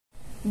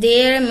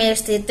Dear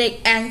Mr. Tick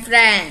and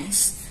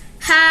friends,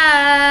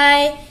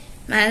 hi,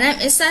 my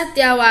name is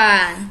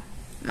Satyawan.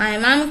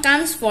 My mom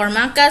comes from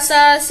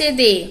Makassar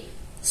City,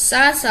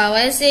 South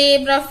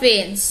Sulawesi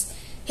Province.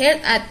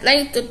 Here I'd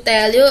like to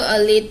tell you a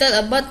little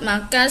about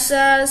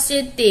Makassar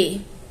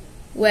City.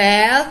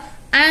 Well,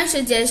 I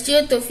suggest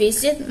you to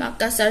visit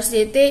Makassar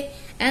City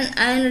and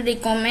I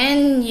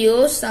recommend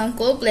you some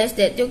cool place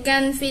that you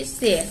can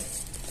visit.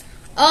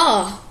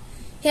 Oh,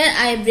 here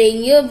I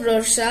bring you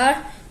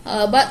brochure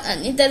about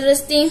an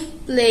interesting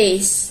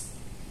place.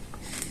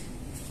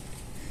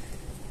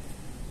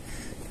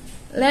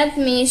 Let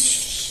me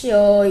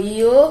show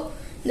you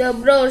the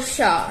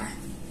brochure.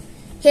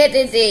 Here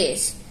it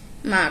is,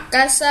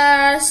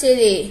 Makassar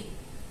City.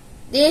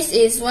 This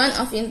is one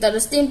of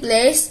interesting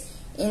place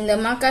in the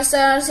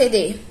Makassar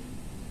City.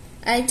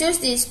 I chose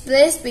this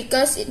place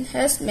because it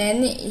has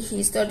many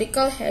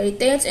historical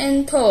heritage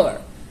and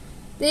tour.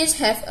 Please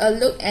have a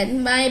look at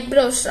my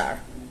brochure.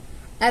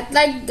 I'd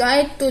like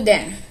guide to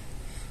them.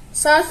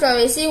 South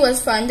Sulawesi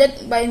was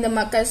founded by the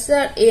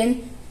Makassar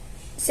in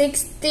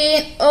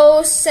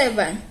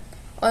 1607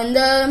 on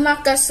the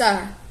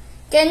Makassar.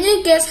 Can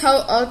you guess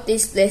how old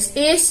this place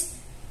is?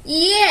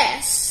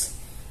 Yes!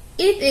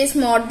 It is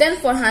more than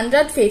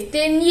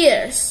 415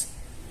 years.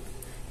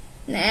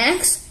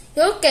 Next,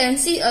 you can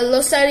see a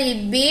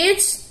Losari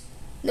Beach.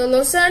 The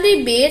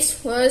Losari Beach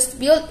was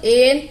built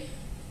in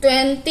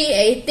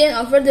 2018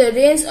 over the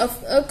ruins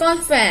of a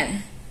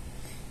convent.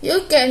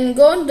 You can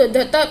go to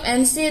the top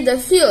and see the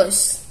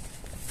views.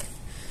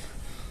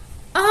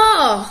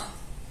 Oh,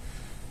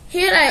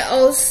 here I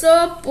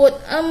also put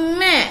a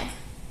map,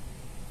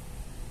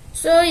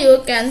 so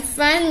you can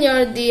find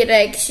your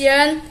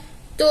direction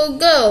to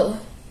go.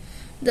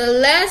 The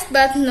last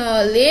but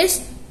not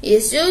least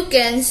is you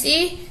can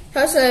see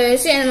South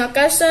Sulawesi and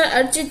Makassar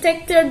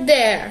architecture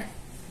there.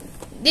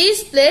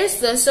 This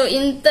place was so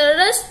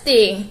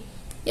interesting.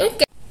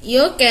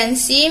 You can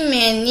see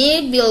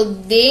many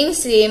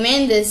buildings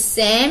remain the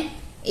same,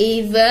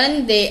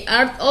 even they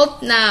are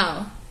old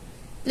now.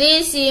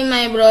 Please see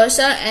my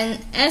brochure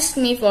and ask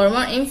me for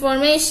more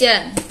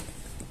information.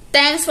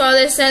 Thanks for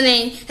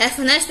listening. Have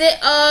a nice day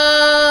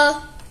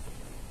all.